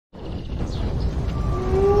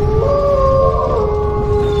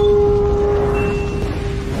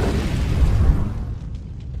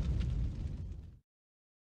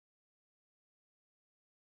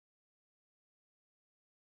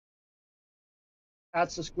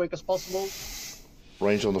Adds as quick as possible.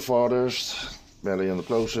 Range on the farthest, melee on the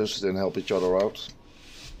closest, then help each other out.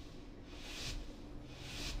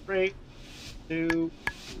 3, 2,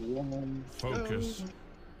 1. Focus.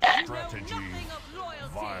 Go. Strategy.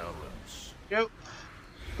 Violence. Go.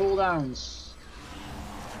 Cooldowns.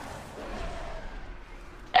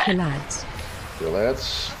 Kill ads. Kill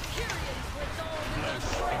ads.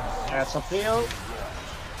 Adds up heal.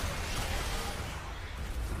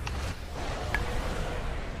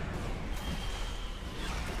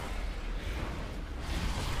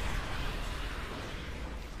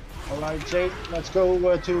 Alright, Jade, let's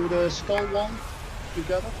go to the skull one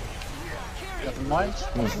together. Never mind.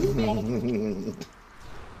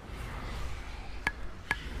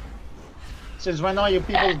 Since when are you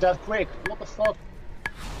people that quick? What the fuck?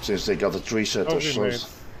 Since they got the 3 setters. Okay, So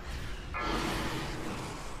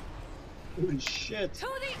Holy shit.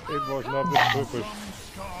 It was not the purpose.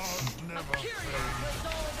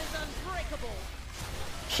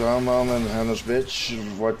 Saman and Hannah's bitch,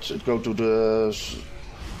 what go to the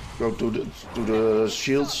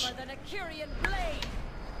shields.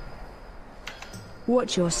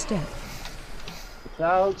 Watch your step. The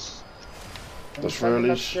clouds. That's Sending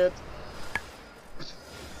that Furley's. shit.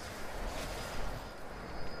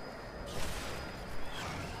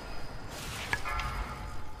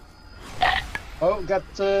 Oh, get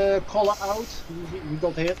collar out. He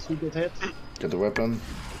got hit. He got hit. Get the weapon.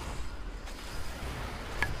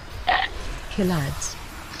 Kill ads.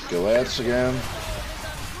 Kill ads again.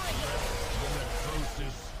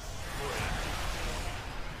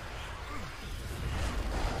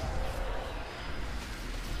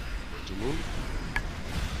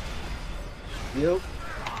 Yep.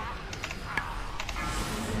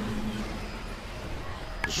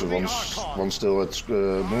 So one still at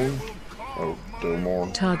moon. Oh, there are more.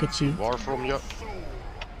 Target you. War from you.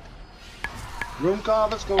 Room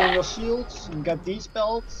carvers, go on your shields and get these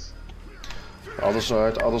belts. Other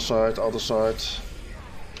side, other side, other side.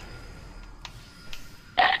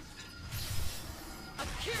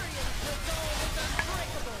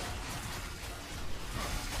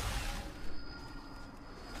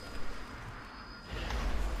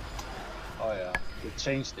 Oh yeah, they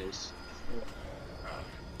changed this.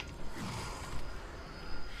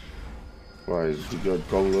 Why, did you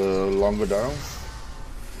go longer down?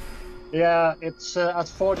 Yeah, it's at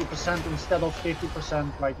 40% instead of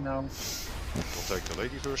 50% right now. We'll take the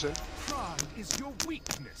lady first then. Pride is your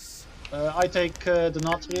weakness. I take the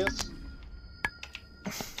Nautilus.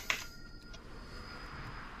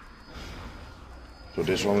 So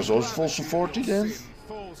this one is also full 40 then?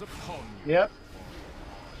 Falls upon Yep,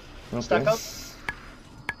 Okay. stack up.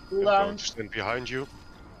 I'm going Cooldown. to stand behind you.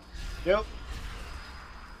 Yep.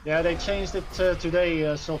 Yeah, they changed it today,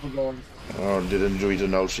 Silverborn. Oh, didn't read the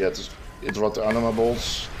notes yet. It wrote the anima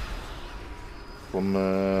bolts from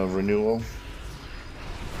renewal.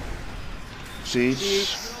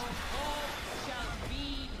 Seeds.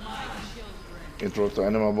 Interrupt the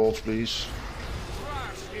anima bolts, please.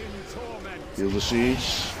 in torment. Heal the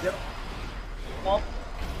seeds. Yep. Up.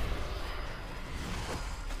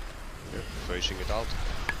 Yep, facing it out.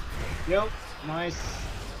 Yep. Nice.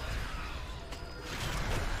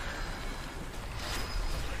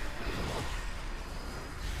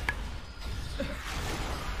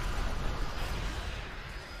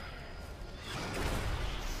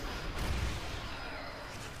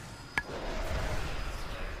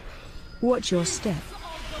 Watch your step.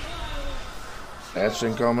 Ads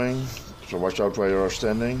incoming. So watch out where you are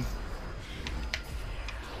standing.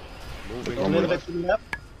 Moving A on little the bit left. to the left.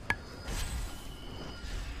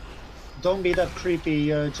 Don't be that creepy,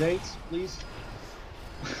 Jade, please.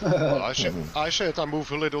 Well, I said I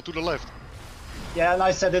move a little to the left. Yeah, and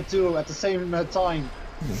I said it too at the same time.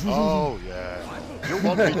 Oh yeah. You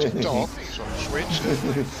want me to talk, so switch.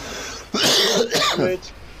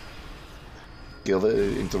 Which, Kill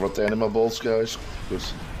the interrupt the anima bolts, guys. Good.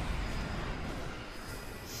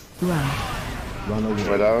 Run. Run over.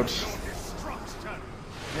 Spread out.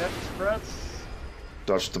 yep, spreads.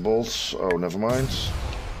 Touch the bolts. Oh, never mind.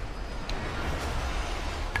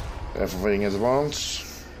 Everything at once.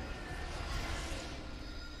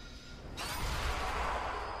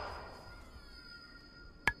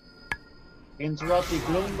 Interrupt the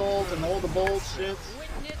gloom bolt and all the bullshit.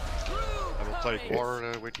 I will take war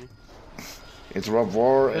with you. Interrupt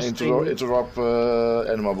war. Just Interrupt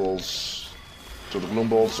anima bolts. So the gloom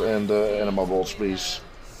bolts and the anima bolts, please.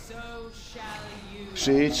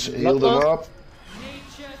 Seeds. Heal them up.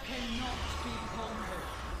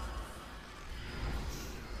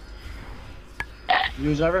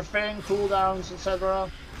 Use everything, cooldowns, etc.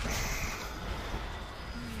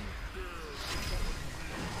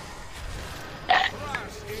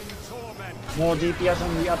 More DPS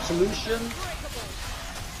on the Absolution.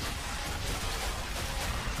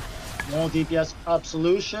 More DPS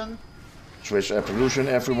Absolution. Switch Absolution,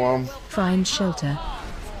 everyone. Find shelter.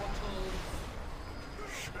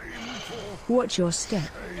 Watch your step.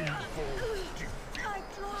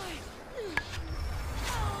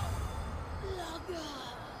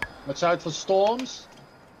 Watch out for storms.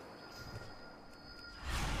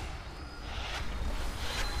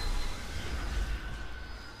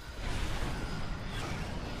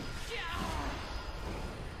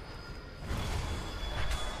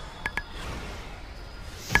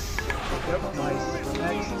 Yep, nice.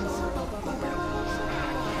 Next.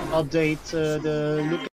 Update the look.